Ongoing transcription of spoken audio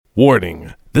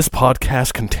Warning, this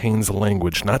podcast contains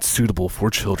language not suitable for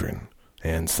children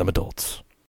and some adults.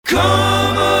 Come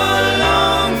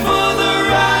along for the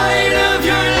ride of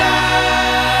your life.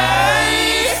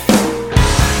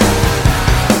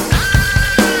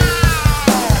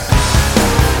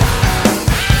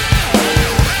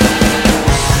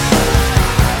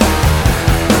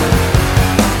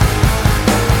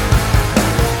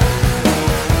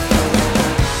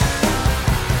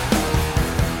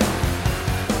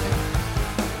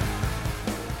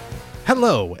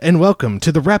 Hello, and welcome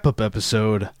to the wrap-up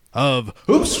episode of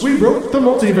Oops, We Wrote the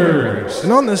Multiverse!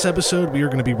 And on this episode, we are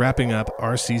going to be wrapping up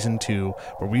our Season 2,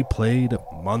 where we played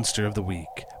Monster of the Week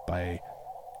by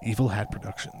Evil Hat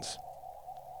Productions.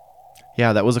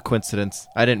 Yeah, that was a coincidence.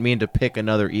 I didn't mean to pick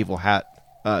another Evil Hat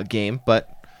game, but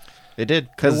it did.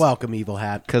 You're welcome, Evil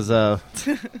Hat. Because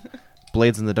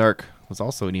Blades in the Dark was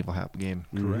also an Evil Hat game.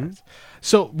 Correct.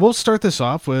 So we'll start this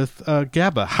off with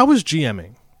Gabba. How was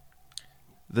GMing?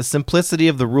 The simplicity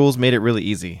of the rules made it really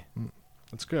easy.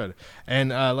 That's good.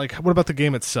 And what about the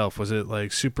game itself? Was it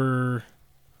like super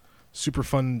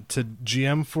fun to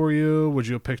GM for you? Would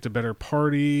you have picked a better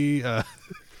party?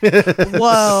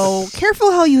 Whoa,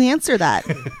 careful how you answer that.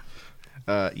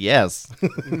 Yes.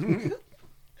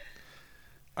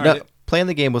 Playing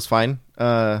the game was fine.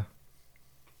 It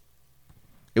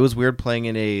was weird playing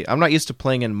in I'm not used to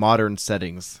playing in modern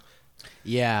settings.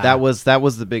 Yeah. That was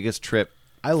the biggest trip.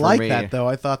 I like that, though.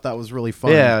 I thought that was really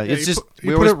fun. Yeah, Yeah, it's you just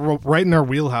put it right in our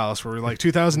wheelhouse. Where we're like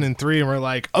 2003, and we're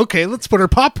like, okay, let's put our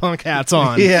pop punk hats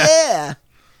on. Yeah.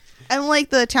 And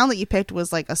like the town that you picked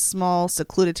was like a small,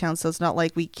 secluded town, so it's not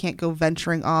like we can't go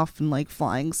venturing off and like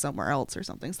flying somewhere else or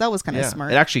something. So that was kind of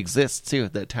smart. It actually exists too.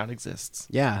 That town exists.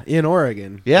 Yeah, in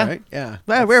Oregon. Yeah. Right? Yeah.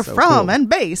 Where That's we're so from cool. and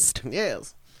based.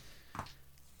 Yes.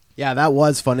 Yeah, that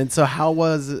was fun. And so how'd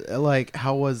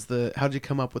you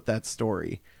come up with that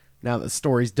story? Now that the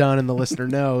story's done and the listener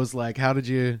knows,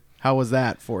 how was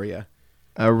that for you?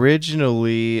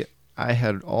 Originally, I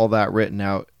had all that written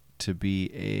out to be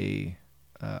a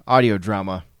audio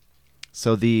drama.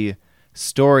 So the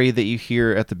story that you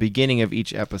hear at the beginning of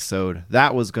each episode,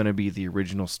 that was going to be the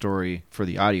original story for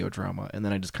the audio drama, and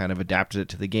then I just kind of adapted it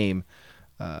to the game,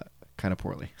 kind of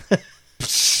poorly.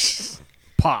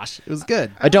 Posh. It was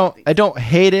good. I don't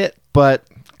hate it, but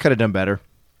could have done better.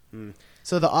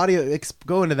 So the audio,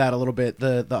 go into that a little bit.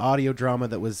 The audio drama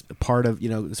that was part of,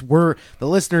 we're the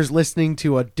listeners listening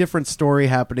to a different story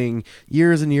happening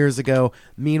years and years ago.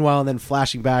 Meanwhile, and then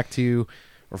flashing back to,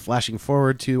 or flashing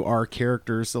forward to our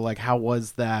characters. So how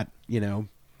was that,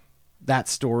 that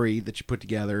story that you put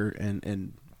together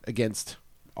and against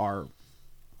our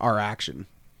action?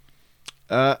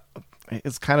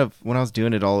 It's kind of, when I was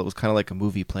doing it all, it was kind of like a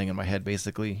movie playing in my head,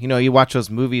 basically. You watch those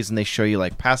movies and they show you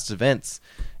past events,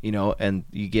 and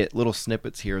you get little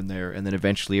snippets here and there, and then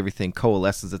eventually everything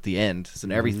coalesces at the end. So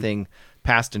everything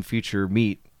past and future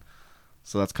meet.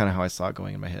 So that's kind of how I saw it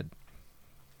going in my head.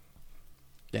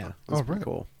 Yeah, that's pretty right.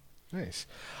 cool. Nice.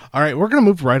 All right, we're going to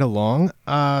move right along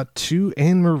to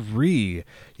Anne-Marie.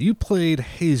 You played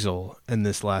Hazel in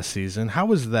this last season. How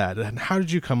was that? And how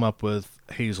did you come up with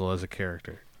Hazel as a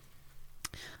character?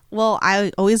 Well,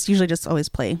 I always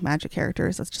play magic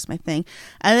characters. That's just my thing.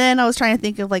 And then I was trying to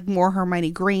think of more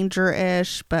Hermione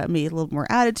Granger-ish, but maybe a little more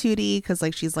attitude-y because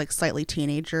she's slightly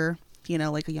teenager,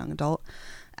 like a young adult.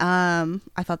 I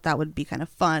thought that would be kind of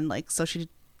fun.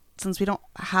 Since we don't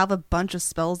have a bunch of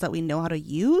spells that we know how to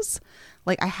use,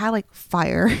 I had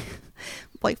fire,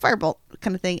 firebolt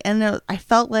kind of thing. And I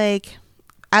felt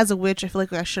as a witch, I feel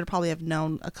I should probably have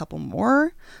known a couple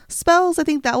more spells. I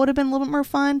think that would have been a little bit more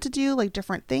fun to do,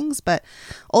 different things. But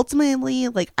ultimately,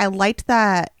 I liked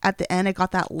that at the end, I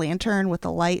got that lantern with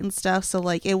the light and stuff. So,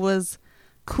 it was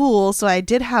cool. So I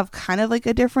did have kind of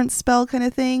a different spell kind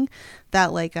of thing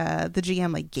that, the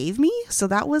GM, gave me. So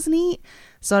that was neat.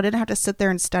 So I didn't have to sit there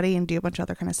and study and do a bunch of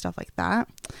other kind of stuff like that.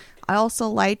 I also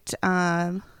liked,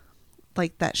 that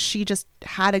she just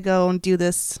had to go and do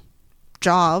this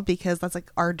job because that's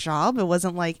our job. It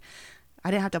wasn't I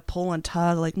didn't have to pull and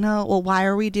tug no, well, why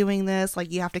are we doing this?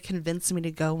 You have to convince me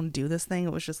to go and do this thing.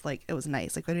 It was just it was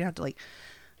nice. I didn't have to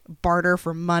barter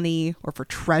for money or for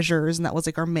treasures, and that was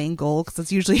our main goal because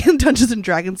it's usually in Dungeons and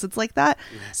Dragons it's like that.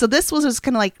 So this was just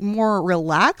kind of more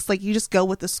relaxed. You just go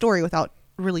with the story without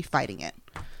really fighting it.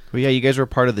 Well, yeah, you guys were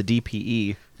part of the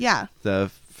DPE, Yeah. the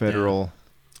federal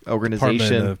Department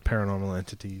organization of Paranormal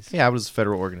Entities. Yeah, it was a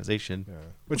federal organization. Yeah.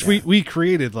 Which we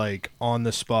created on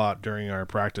the spot during our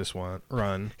practice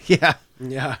run. Yeah.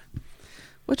 Yeah.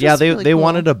 Which Yeah, is really they cool.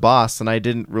 wanted a boss, and I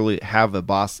didn't really have a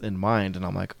boss in mind. And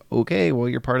I'm like, okay, well,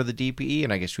 you're part of the DPE,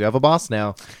 and I guess you have a boss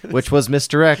now, which was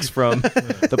Mr. X from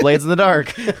The Blades in the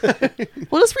Dark.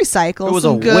 We'll just recycle. It was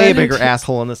some a good. way bigger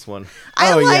asshole in this one.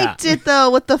 I Oh, yeah. liked it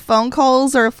though with the phone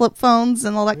calls or flip phones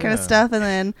and all that kind of stuff, and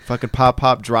then Fucking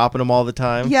pop dropping them all the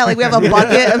time. yeah, like we have a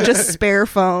bucket of just spare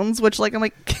phones, which like I'm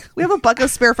like we have a bucket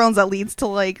of spare phones that leads to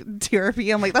like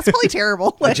TRP. I'm like that's probably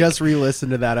terrible. I Like, just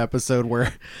re-listened to that episode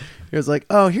where it was like,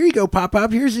 "Oh, here you go, Pop.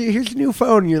 Here's your new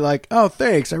phone." And you're like, "Oh,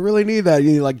 thanks. I really need that." And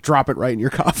you like drop it right in your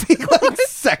coffee like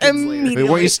seconds later. Immediately. Wait,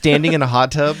 weren't you standing in a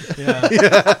hot tub?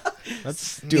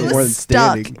 That's Doing was more than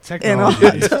stuck. standing.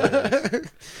 technology.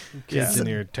 Kids in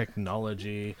your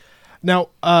technology. Now,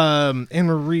 Anne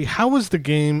Marie, how was the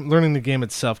game? Learning the game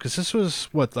itself? Because this was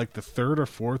what, like the third or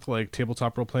fourth like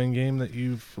tabletop role playing game that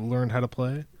you've learned how to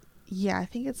play. yeah, I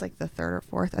think it's like the third or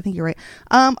fourth. I think you're right.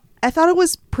 I thought it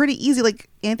was pretty easy. Like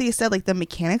Anthony said, like the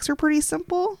mechanics were pretty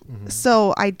simple,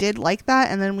 so I did like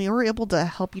that. And then we were able to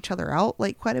help each other out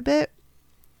like quite a bit.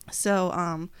 So,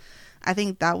 I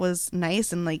think that was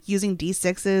nice. And like using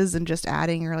D6s and just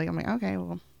adding, or like I'm like, okay,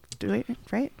 well, do it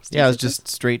right. Yeah, it was D6s. just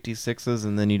straight D6s,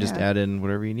 and then you just Yeah. add in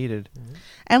whatever you needed.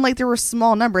 And like there were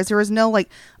small numbers. There was no like,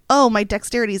 oh, my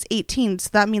dexterity is 18, so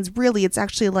that means really it's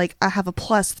actually like I have a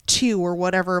 +2 or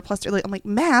whatever. Like, I'm like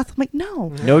math. I'm like no,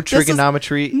 No This is-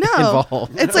 trigonometry no.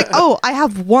 involved. It's like oh, I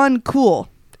have one. Cool.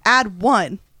 Add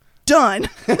one. Done.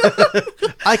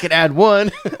 I could add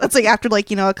one. That's like after like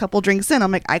a couple drinks in,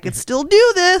 I'm like I could still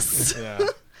do this. Yeah.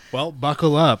 Well,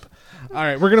 buckle up. All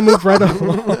right, we're gonna move right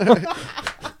along.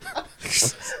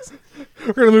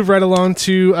 We're gonna move right along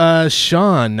to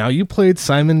Sean. Now, you played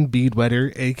Simon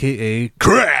Beedwetter, aka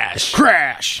Crash.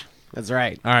 Crash. That's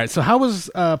right. All right. So, how was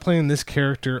playing this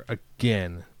character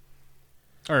again?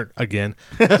 Or again?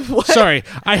 Sorry,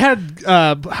 I had.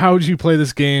 How would you play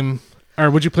this game? Or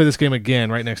would you play this game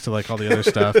again, right next to like all the other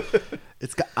stuff?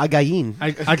 It's Again.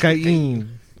 I got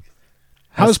in.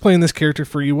 How was playing this character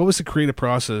for you? What was the creative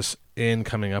process in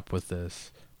coming up with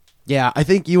this? Yeah, I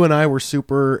think you and I were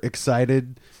super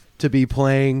excited to be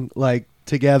playing like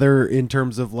together in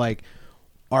terms of like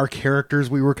our characters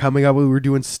we were coming up with. We were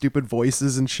doing stupid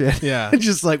voices and shit. Yeah.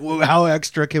 Just like, well, how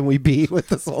extra can we be with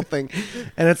this whole thing?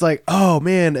 And it's like, oh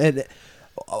man. And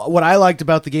what I liked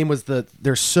about the game was that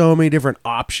there's so many different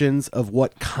options of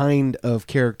what kind of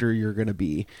character you're going to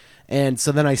be. And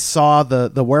so then I saw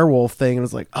the werewolf thing and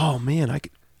was like, oh man,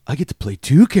 I get to play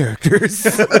two characters.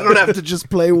 I don't have to just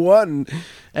play one.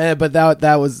 But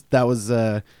that was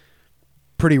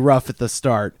pretty rough at the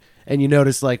start. And you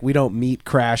notice like we don't meet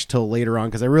Crash till later on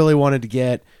because I really wanted to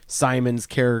get Simon's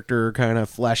character kind of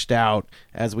fleshed out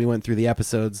as we went through the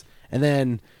episodes. And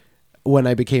then when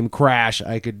I became Crash,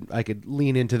 I could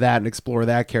lean into that and explore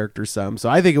that character some. So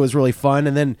I think it was really fun.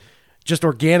 And then just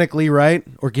organically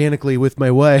with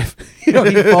my wife, he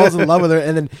falls in love with her,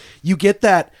 and then you get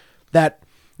that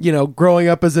growing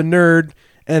up as a nerd,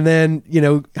 and then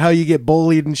how you get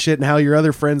bullied and shit, and how your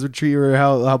other friends would treat you, or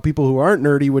how people who aren't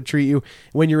nerdy would treat you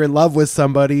when you're in love with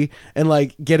somebody, and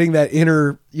like getting that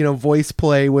inner voice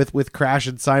play with Crash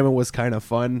and Simon was kind of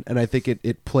fun, and I think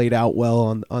it played out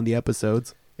well on the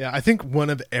episodes. Yeah, I think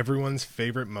one of everyone's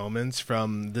favorite moments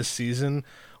from this season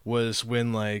was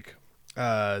when like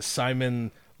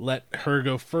Simon let her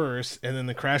go first, and then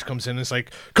the Crash comes in and it's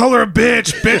like, call her a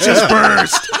bitch, bitches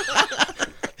first.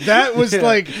 That was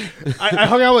like, I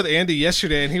hung out with Andy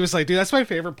yesterday, and he was like, dude, that's my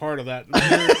favorite part of that.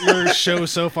 Your show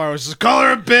so far was just, call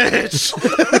her a bitch.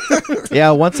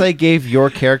 Yeah, once I gave your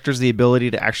characters the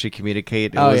ability to actually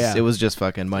communicate, it was just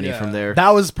fucking money Yeah. from there. That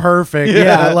was perfect.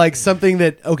 Yeah, like something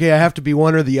that, okay, I have to be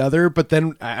one or the other, but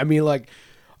then, I mean, like,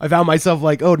 I found myself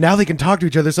like, oh, now they can talk to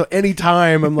each other. So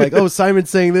anytime I'm like, oh, Simon's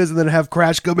saying this, and then have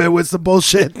Crash come in with some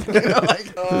bullshit.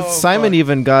 Like, oh, Simon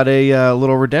even got a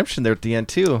little redemption there at the end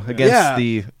too, against Yeah.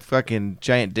 the fucking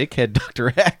giant dickhead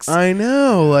Dr. X. I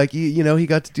know, like he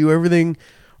got to do everything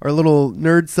our little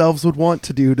nerd selves would want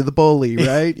to do to the bully,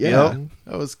 right? Yeah,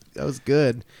 that was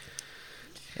good.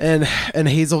 And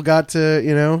Hazel got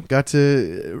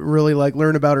to really like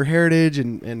learn about her heritage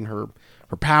and her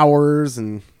powers,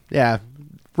 and yeah,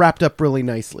 wrapped up really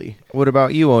nicely. What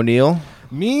about you, O'Neill?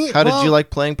 Me? How did Well, you like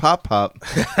playing Pop Pop?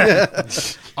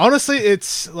 Honestly,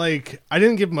 it's like I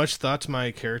didn't give much thought to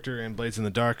my character in Blades in the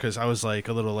Dark because I was like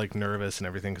a little like nervous and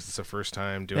everything because it's the first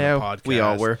time doing a podcast. We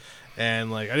all were.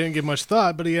 And like I didn't give much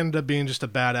thought, but he ended up being just a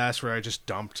badass where I just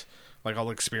dumped like all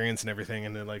the experience and everything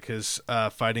into like his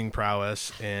fighting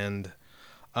prowess, and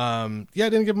I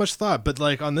didn't give much thought, but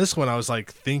like on this one, I was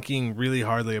like thinking really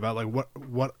hardly about like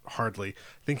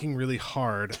thinking really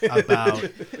hard about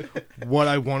what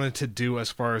I wanted to do as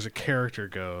far as a character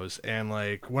goes. And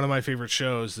like one of my favorite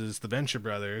shows is The Venture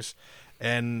Brothers,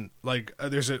 and like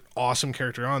there's an awesome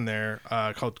character on there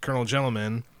called Colonel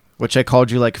Gentleman. Which I called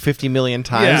you like 50 million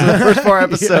times Yeah. in the first 4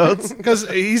 episodes. Because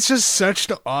he's just such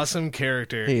an awesome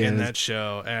character He in is. that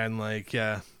show. And like,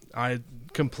 I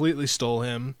completely stole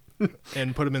him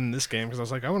and put him in this game because I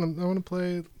was like, I want to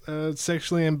play a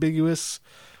sexually ambiguous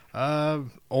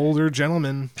older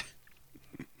gentleman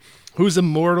who's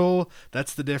immortal.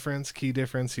 That's the difference. Key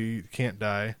difference. He can't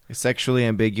die. Sexually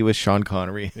ambiguous Sean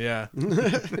Connery. Yeah.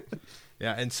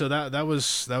 Yeah, and so that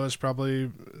was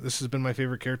probably, this has been my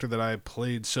favorite character that I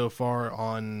played so far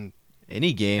on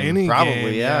Any game, any probably,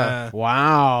 game, yeah.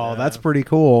 Wow, Yeah. that's pretty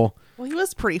cool. Well, he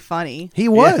was pretty funny. He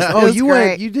was. Yeah. Oh, It was you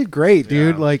great. you did great,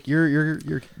 dude. Yeah. Like you're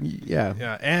yeah.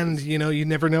 Yeah, and you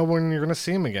never know when you're going to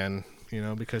see him again,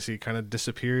 because he kind of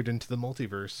disappeared into the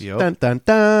multiverse. Yep. Dun dun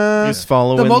dun. He's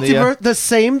following the multiverse, the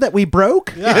same that we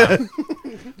broke. Yeah.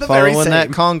 The very following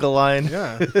that same. conga line.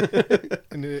 Yeah.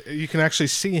 And you can actually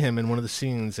see him in one of the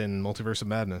scenes in Multiverse of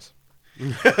Madness.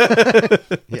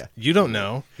 Yeah. You don't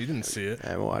know. You didn't see it. I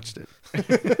haven't watched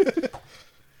it.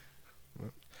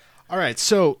 All right,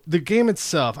 so the game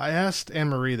itself, I asked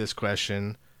Anne-Marie this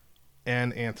question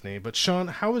and Anthony, but Sean,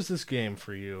 how was this game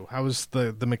for you? How was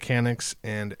the mechanics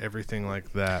and everything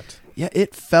like that? Yeah,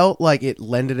 it felt like it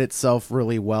lended itself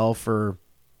really well for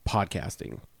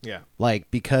podcasting. Yeah. Like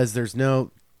because there's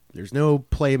no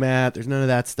playmat, there's none of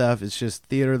that stuff. It's just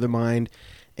theater of the mind,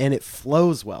 and it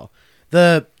flows well.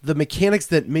 The mechanics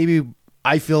that maybe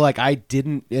I feel like I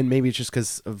didn't, and maybe it's just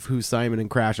because of who Simon and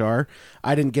Crash are,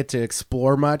 I didn't get to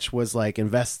explore much. Was like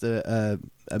invest a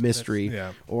mystery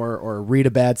Yeah. or read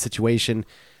a bad situation,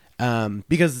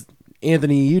 because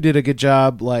Anthony, you did a good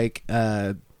job, like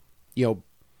painting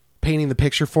the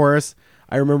picture for us.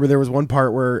 I remember there was one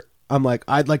part where I'm like,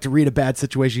 I'd like to read a bad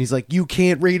situation. He's like, you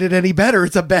can't read it any better.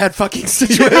 It's a bad fucking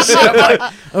situation. I'm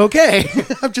like, okay.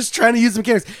 I'm just trying to use the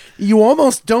mechanics. You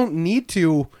almost don't need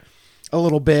to a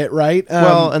little bit, right?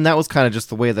 Well, and that was kind of just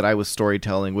the way that I was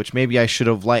storytelling, which maybe I should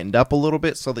have lightened up a little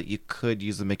bit so that you could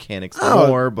use the mechanics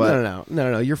more. But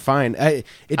no, you're fine. I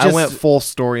went full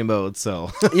story mode,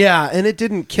 so Yeah, and it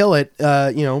didn't kill it.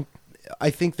 I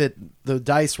think that the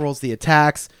dice rolls, the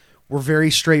attacks were very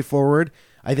straightforward.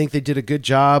 I think they did a good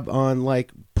job on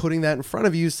like putting that in front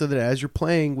of you so that as you're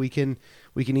playing, we can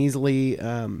easily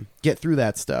get through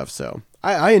that stuff. So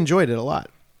I enjoyed it a lot.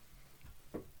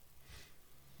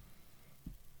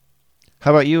 How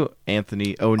about you,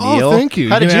 Anthony O'Neill? Oh, thank you.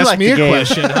 How You did can you ask like me the a game?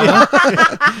 question?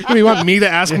 Huh? You want me to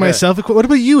ask myself a question? What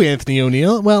about you, Anthony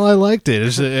O'Neill? Well, I liked it.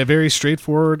 It's a very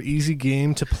straightforward, easy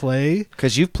game to play.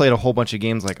 Because you've played a whole bunch of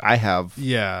games like I have.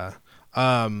 Yeah.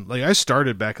 Like I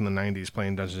started back in the 90s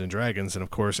playing Dungeons and Dragons, and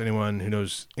of course anyone who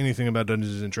knows anything about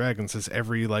Dungeons and Dragons says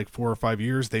every like 4 or 5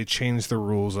 years they change the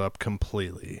rules up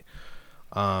completely.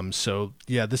 So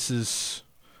yeah,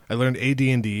 I learned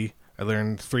AD&D, I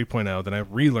learned 3.0, then I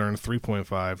relearned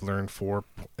 3.5, learned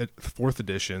 4th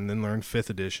edition, then learned 5th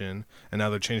edition, and now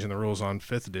they're changing the rules on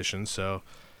 5th edition. So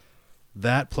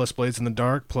that plus Blades in the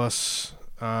Dark plus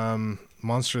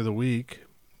Monster of the Week,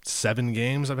 7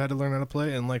 games I've had to learn how to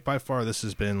play, and like by far this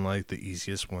has been like the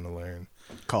easiest one to learn.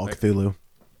 Call of Cthulhu.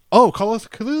 Oh, Call of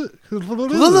Cthulhu.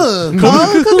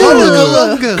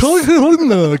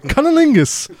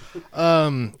 Cunnilingus.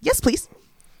 Yes, please.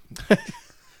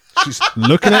 She's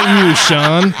looking at you,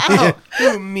 Sean.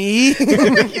 Me?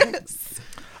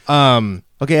 Um,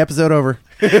 Okay, episode over.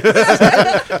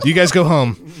 you guys go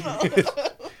home.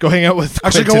 Go hang out with.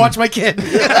 Actually, go Quentin. watch my kid.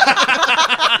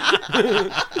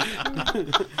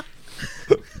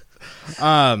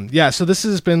 Yeah, so this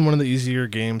has been one of the easier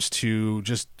games to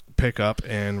just pick up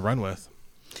and run with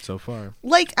so far.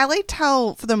 Like, I liked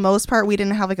how, for the most part, we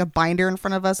didn't have like a binder in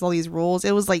front of us, all these rules.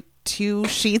 It was like 2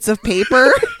 sheets of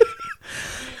paper.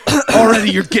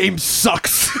 Already, your game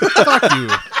sucks. Fuck you.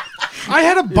 I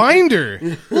had a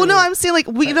binder. Well, no, I'm saying like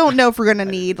we don't know if we're gonna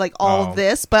need like all Oh. of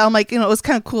this, but I'm like, it was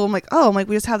kind of cool. I'm like,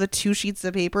 we just have the 2 sheets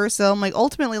of paper. So I'm like,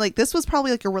 ultimately, like this was probably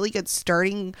like a really good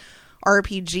starting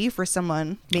RPG for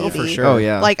someone. Maybe. for sure. Oh,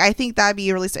 yeah. Like I think that'd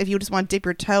be really if you just want to dip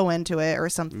your toe into it or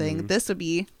something. This would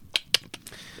be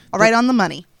right on the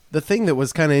money. The thing that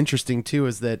was kind of interesting too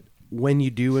is that when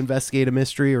you do investigate a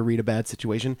mystery or read a bad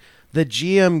situation, the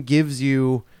GM gives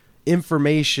you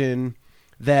information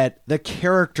that the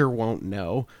character won't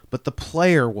know, but the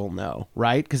player will know,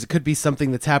 right? Because it could be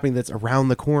something that's happening that's around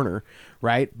the corner,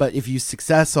 right? But if you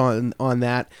success on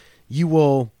that, you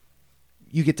will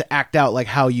you get to act out like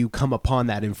how you come upon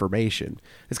that information.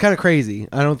 It's kind of crazy.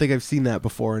 I don't think I've seen that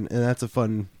before, and that's a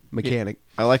fun mechanic.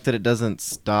 I like that it doesn't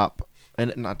stop,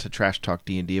 and not to trash talk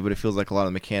D&D, but it feels like a lot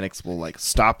of mechanics will like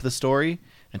stop the story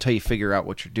until you figure out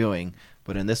what you're doing.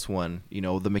 But in this one, you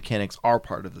know, the mechanics are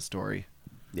part of the story.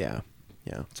 Yeah.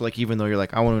 So like, even though you're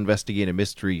like, I want to investigate a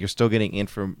mystery, you're still getting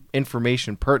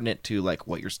information pertinent to like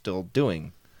what you're still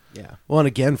doing. Yeah. Well, and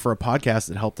again, for a podcast,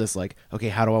 it helped us like, okay,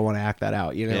 how do I want to act that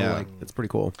out? You know, Yeah. like it's pretty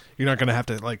cool. You're not going to have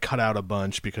to like cut out a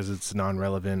bunch because it's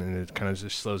non-relevant, and it kind of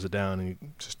just slows it down and you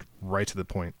just right to the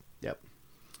point. Yep.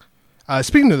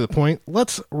 Speaking of the point,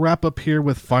 let's wrap up here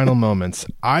with final moments.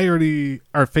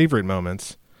 Our favorite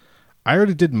moments. I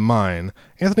already did mine.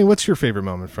 Anthony, what's your favorite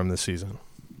moment from this season?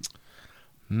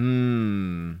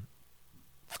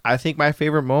 I think my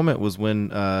favorite moment was when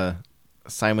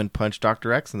Simon punched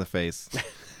Dr. X in the face.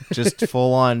 Just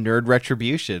full on nerd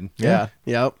retribution. Yeah.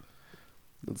 Yep.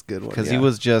 That's a good one. Because yeah.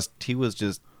 he was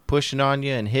just pushing on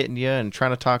you and hitting you and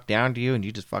trying to talk down to you, and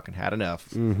you just fucking had enough.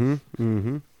 Good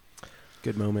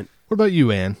moment. What about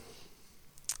you, Anne?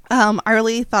 I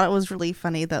really thought it was really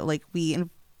funny that like we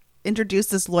introduced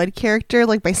this Lloyd character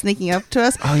like by sneaking up to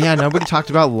us. Oh yeah, nobody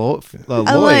talked about Lloyd.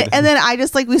 And then I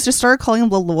just like we just started calling him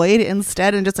Lloyd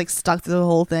instead, and just like stuck to the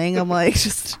whole thing. I'm like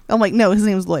no, his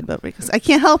name's Lloyd, but because I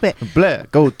can't help it. Blah,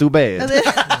 go to bed. And then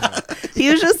he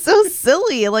was just so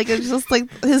silly. Like it's just like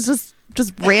his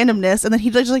just randomness, and then he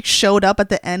just like showed up at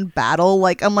the end battle.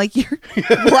 Like I'm like, you're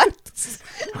what?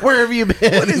 Where have you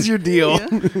been? What is your deal? Yeah.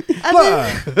 And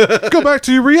then, Go back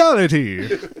to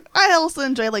reality. I also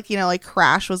enjoy like like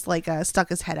Crash was like stuck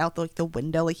his head out the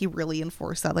window, like he really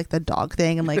enforced that like the dog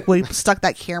thing, and like we stuck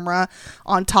that camera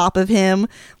on top of him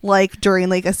like during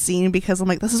like a scene because I'm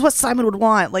like, this is what Simon would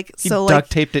want. Like He so duct like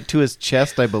taped it to his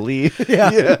chest, I believe.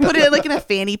 Yeah. put it like in a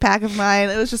fanny pack of mine.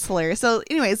 It was just hilarious. So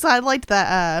anyway, so I liked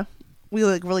that we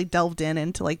like really delved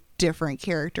into like different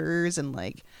characters, and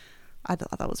like I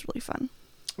thought that was really fun.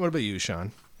 What about you,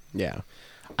 Sean? Yeah.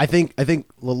 I think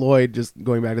Lloyd, just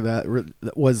going back to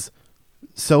that, was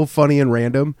so funny and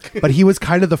random, but he was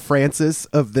kind of the Francis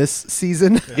of this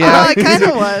season. Yeah, it kind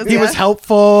of was. He was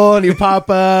helpful, and he'd pop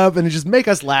up and just make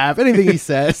us laugh. Anything he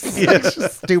says, it's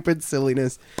just stupid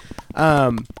silliness.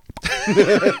 I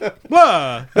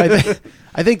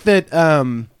think that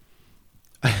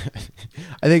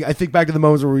I think back to the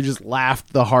moments where we just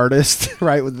laughed the hardest.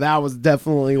 Right, that was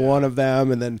definitely one of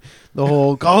them, and then the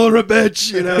whole "call her a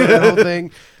bitch," that whole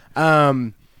thing.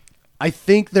 I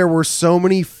think there were so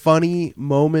many funny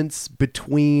moments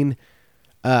between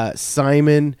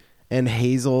Simon and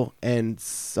Hazel, and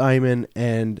Simon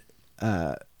and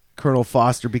Colonel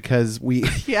Foster, because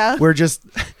we're just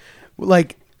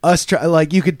like us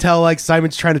like you could tell like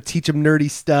Simon's trying to teach him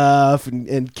nerdy stuff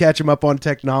and catch him up on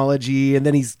technology, and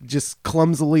then he's just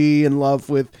clumsily in love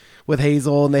with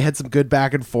Hazel, and they had some good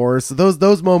back and forth. So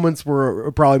those moments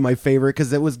were probably my favorite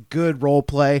because it was good role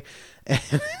play,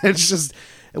 and it's just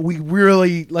we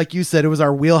really, like you said, it was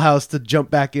our wheelhouse to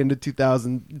jump back into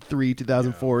 2003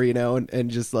 2004 and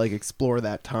just like explore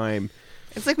that time.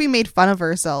 It's like we made fun of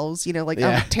ourselves, like Yeah.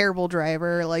 I'm a terrible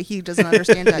driver, like he doesn't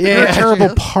understand that. Yeah. You're a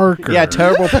terrible Parker. Yeah,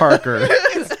 terrible Parker.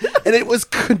 And it was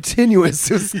continuous.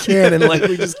 It was canon. Like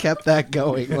we just kept that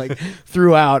going like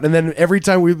throughout. And then every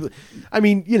time I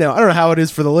don't know how it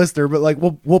is for the listener, but like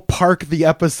we'll park the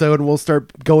episode and we'll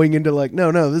start going into like,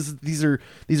 no, these are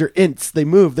ints. They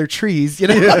move. They're trees.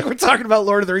 Like we're talking about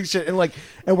Lord of the Rings shit, and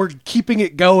we're keeping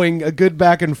it going, a good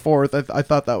back and forth. I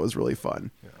thought that was really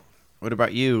fun. What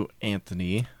about you,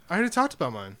 Anthony? I already talked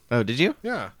about mine. Oh, did you?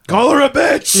 Yeah. Call her a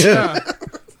bitch. Yeah.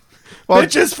 Well,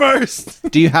 Bitches first.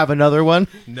 do you have another one?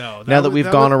 No. Now that we've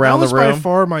gone around the that was by room?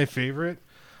 far my favorite.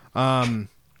 Well,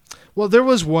 there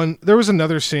was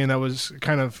another scene that was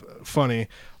kind of funny.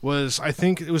 I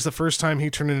think it was the first time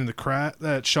he turned into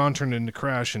that Sean turned into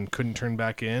Crash and couldn't turn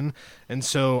back in. And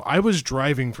so I was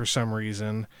driving for some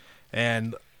reason,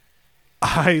 and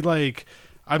I'm like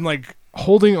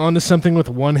holding onto something with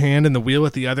one hand and the wheel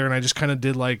with the other, and I just kind of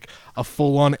did like a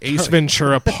full-on Ace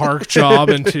Ventura park job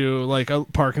into like a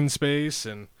parking space,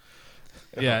 and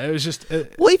yeah, it was just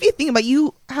Well, if you think about it,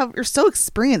 you're so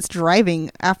experienced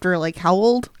driving after like how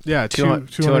old? yeah,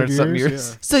 200 something years.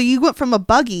 years. So you went from a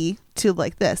buggy to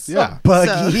like this. Yeah.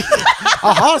 Buggy.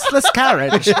 A horseless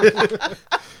carriage.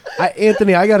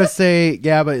 Anthony, I gotta say,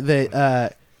 yeah, but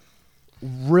that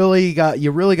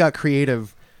you really got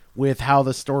creative with how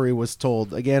the story was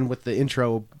told. Again, with the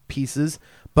intro pieces,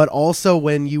 but also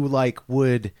when you like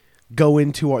would go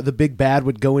into the big bad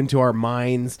would go into our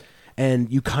minds,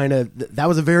 and you kind of that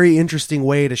was a very interesting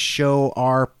way to show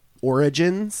our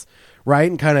origins, right?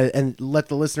 And kind of and let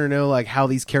the listener know like how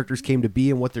these characters came to be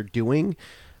and what they're doing.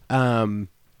 Really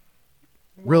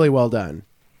well done.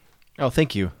 Oh,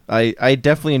 thank you. I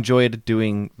definitely enjoyed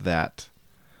doing that.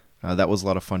 That was a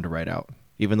lot of fun to write out.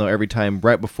 Even though every time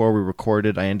right before we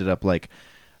recorded, I ended up like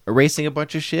erasing a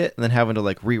bunch of shit and then having to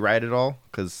like rewrite it all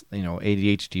because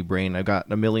ADHD brain. I've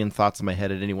got a million thoughts in my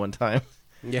head at any one time.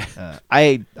 Yeah.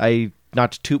 I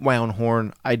not to toot my own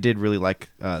horn. I did really like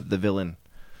the villain.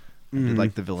 I did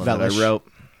like the villain that Velish. I wrote.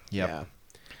 Yep. Yeah. With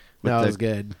That the was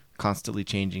good. constantly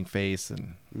changing face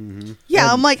and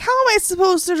Yeah, I'm like, how am I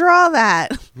supposed to draw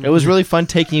that? it was really fun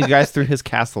taking you guys through his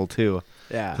castle too.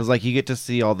 Yeah. Because like you get to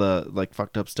see all the like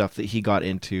fucked up stuff that he got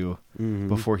into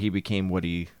before he became what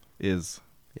he is.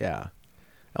 Yeah.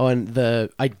 Oh, and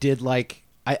I did like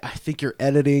I think your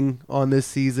editing on this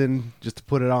season, just to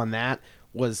put it on that,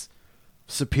 was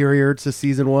superior to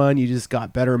season 1. You just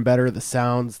got better and better. The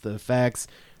sounds, the effects,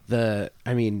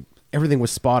 everything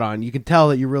was spot on. You could tell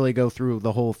that you really go through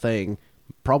the whole thing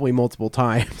probably multiple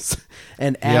times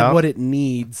and add what it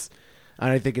needs. And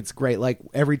I think it's great. Like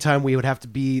every time we would have to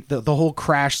be the whole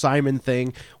Crash Simon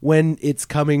thing when it's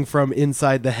coming from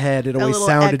inside the head, it always little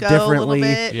sounded echo, a little differently.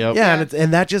 bit. Yep. Yeah,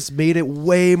 and that just made it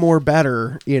way more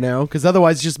better, because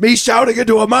otherwise it's just me shouting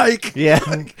into a mic Yeah.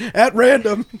 at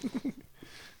random.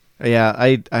 Yeah,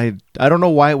 I don't know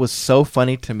why it was so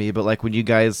funny to me, but like when you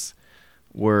just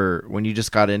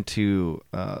got into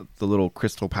the little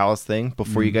Crystal Palace thing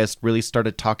before you guys really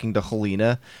started talking to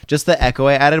Helena, just the echo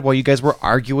I added while you guys were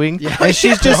arguing, and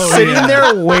she's just sitting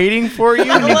there waiting for you,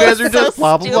 and you guys are just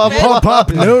blah blah blah blah.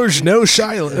 Pop,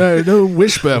 no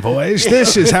whisper voice.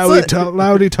 This is how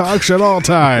Loudy talks at all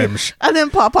times. And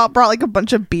then Pop Pop brought like a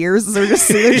bunch of beers, and they were just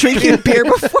sitting there drinking beer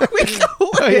before we go.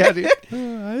 Oh, yeah, dude.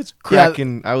 It's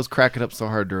cracking. I was cracking up so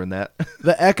hard during that.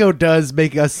 The echo does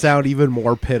make us sound even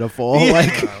more pitiful.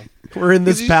 Like we're in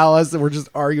this palace and we're just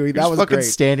arguing. That Just was fucking great.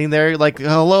 standing there like,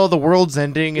 hello, the world's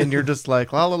ending, and you're just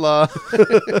like, la la la.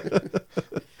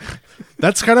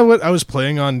 That's kind of what I was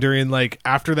playing on during, like,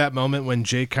 after that moment when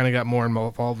Jake kind of got more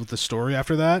involved with the story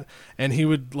after that, and he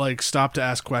would, like, stop to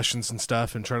ask questions and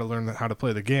stuff and try to learn how to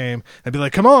play the game. I'd be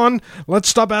like, come on, let's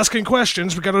stop asking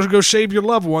questions. We gotta go save your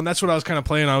loved one. That's what I was kind of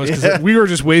playing on, because we were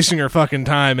just wasting our fucking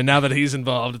time, and now that he's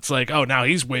involved, it's like, oh, now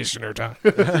he's wasting our time.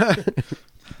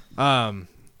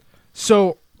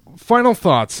 So, final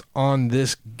thoughts on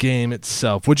this game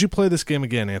itself. Would you play this game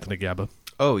again, Anthony Gabba?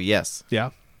 Oh, yes. Yeah?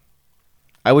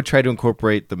 I would try to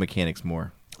incorporate the mechanics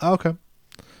more. Oh, okay.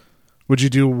 Would you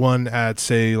do one at,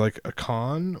 say, like a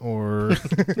con or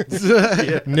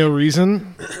no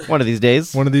reason? One of these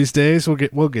days. One of these days,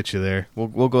 we'll get you there.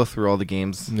 We'll go through all the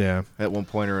games Yeah. at one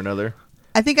point or another.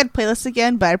 I think I'd play this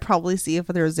again, but I'd probably see if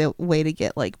there was a way to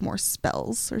get like more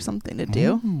spells or something to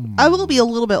do. I will be a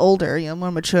little bit older,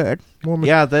 more matured.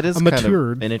 Yeah, that is I'm kind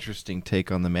matured. of an interesting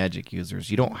take on the magic users.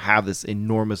 You don't have this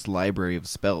enormous library of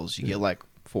spells. You get like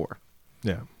 4.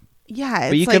 Yeah. Yeah,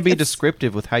 But you can be it's-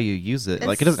 descriptive with how you use it.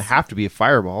 Like, it it's- doesn't have to be a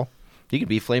fireball. You can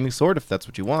be a flaming sword if that's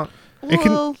what you want.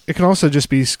 Well, It can also just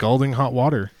be scalding hot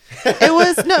water. it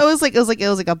was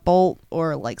like a bolt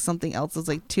or like something else. It's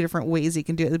like 2 different ways you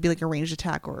can do it. It'd be like a ranged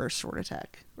attack or a short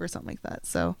attack or something like that.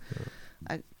 So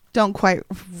I don't quite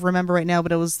remember right now,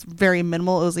 but it was very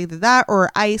minimal. It was either that or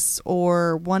ice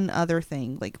or one other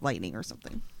thing like lightning or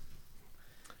something.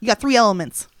 You got 3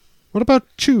 elements. What about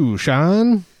you,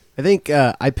 Sean? I think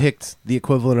I picked the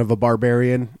equivalent of a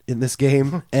barbarian in this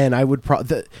game, and I would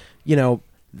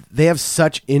they have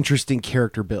such interesting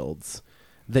character builds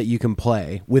that you can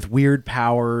play with weird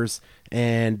powers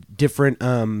and different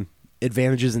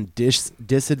advantages and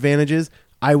disadvantages.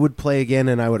 I would play again,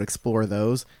 and I would explore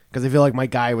those because I feel like my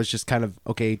guy was just kind of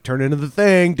okay. Turn into the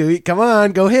thing, do it. Come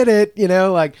on, go hit it.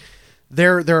 Like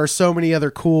there are so many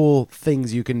other cool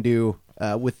things you can do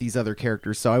with these other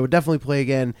characters. So I would definitely play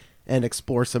again and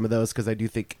explore some of those because I do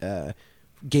think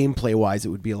gameplay wise it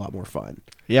would be a lot more fun.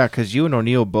 Yeah, because you and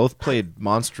O'Neill both played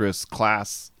monstrous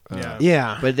class.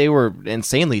 Yeah. But they were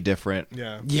insanely different.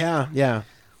 Yeah. Yeah.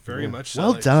 Very much so.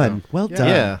 Well done. Well done.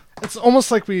 Yeah. It's almost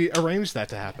like we arranged that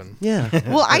to happen. Yeah.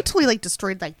 Well, I totally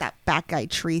destroyed like that bat guy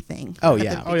tree thing. Oh, at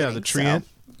yeah. Oh, yeah, the beginning, tree so- ant.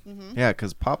 Yeah,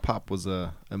 because Pop Pop was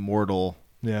a immortal,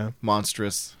 Yeah.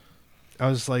 monstrous. I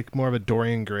was like more of a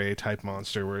Dorian Gray type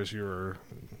monster, whereas you were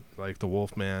like the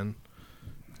Wolfman.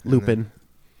 Lupin.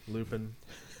 Lupin.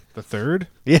 The third?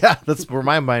 Yeah, that's where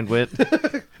my mind went.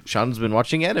 Sean's been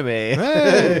watching anime.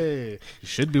 Hey! You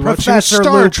should be Professor watching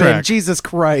Star Lupin. Trek. Jesus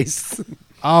Christ.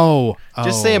 Oh.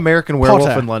 Just say American Werewolf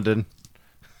Potter. in London.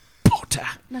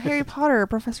 No, Harry Potter,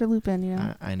 Professor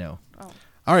Lupin, I know.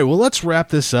 All right, well, let's wrap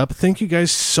this up. Thank you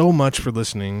guys so much for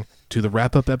listening to the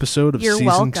wrap-up episode of You're Season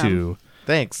welcome. 2.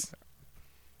 Thanks.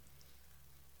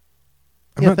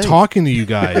 I'm Yeah, not thanks. talking to you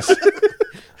guys.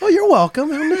 Oh, you're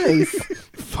welcome. How nice.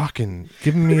 Fucking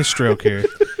giving me a stroke here.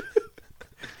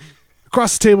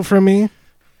 Across the table from me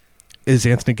is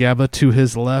Anthony Gaba. To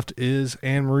his left is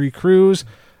Anne-Marie Cruz.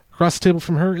 Across the table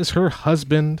from her is her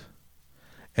husband.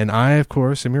 And I, of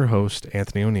course, am your host,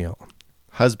 Anthony O'Neill.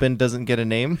 Husband doesn't get a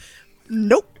name.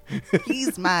 Nope.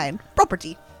 He's mine.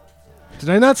 Property. Did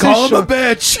I not say Call him Sean? a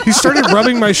bitch. He started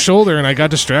rubbing my shoulder and I got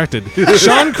distracted.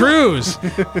 Sean Cruz.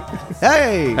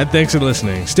 Hey. And thanks for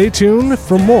listening. Stay tuned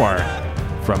for more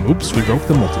from Oops, We Broke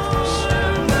the Multiverse.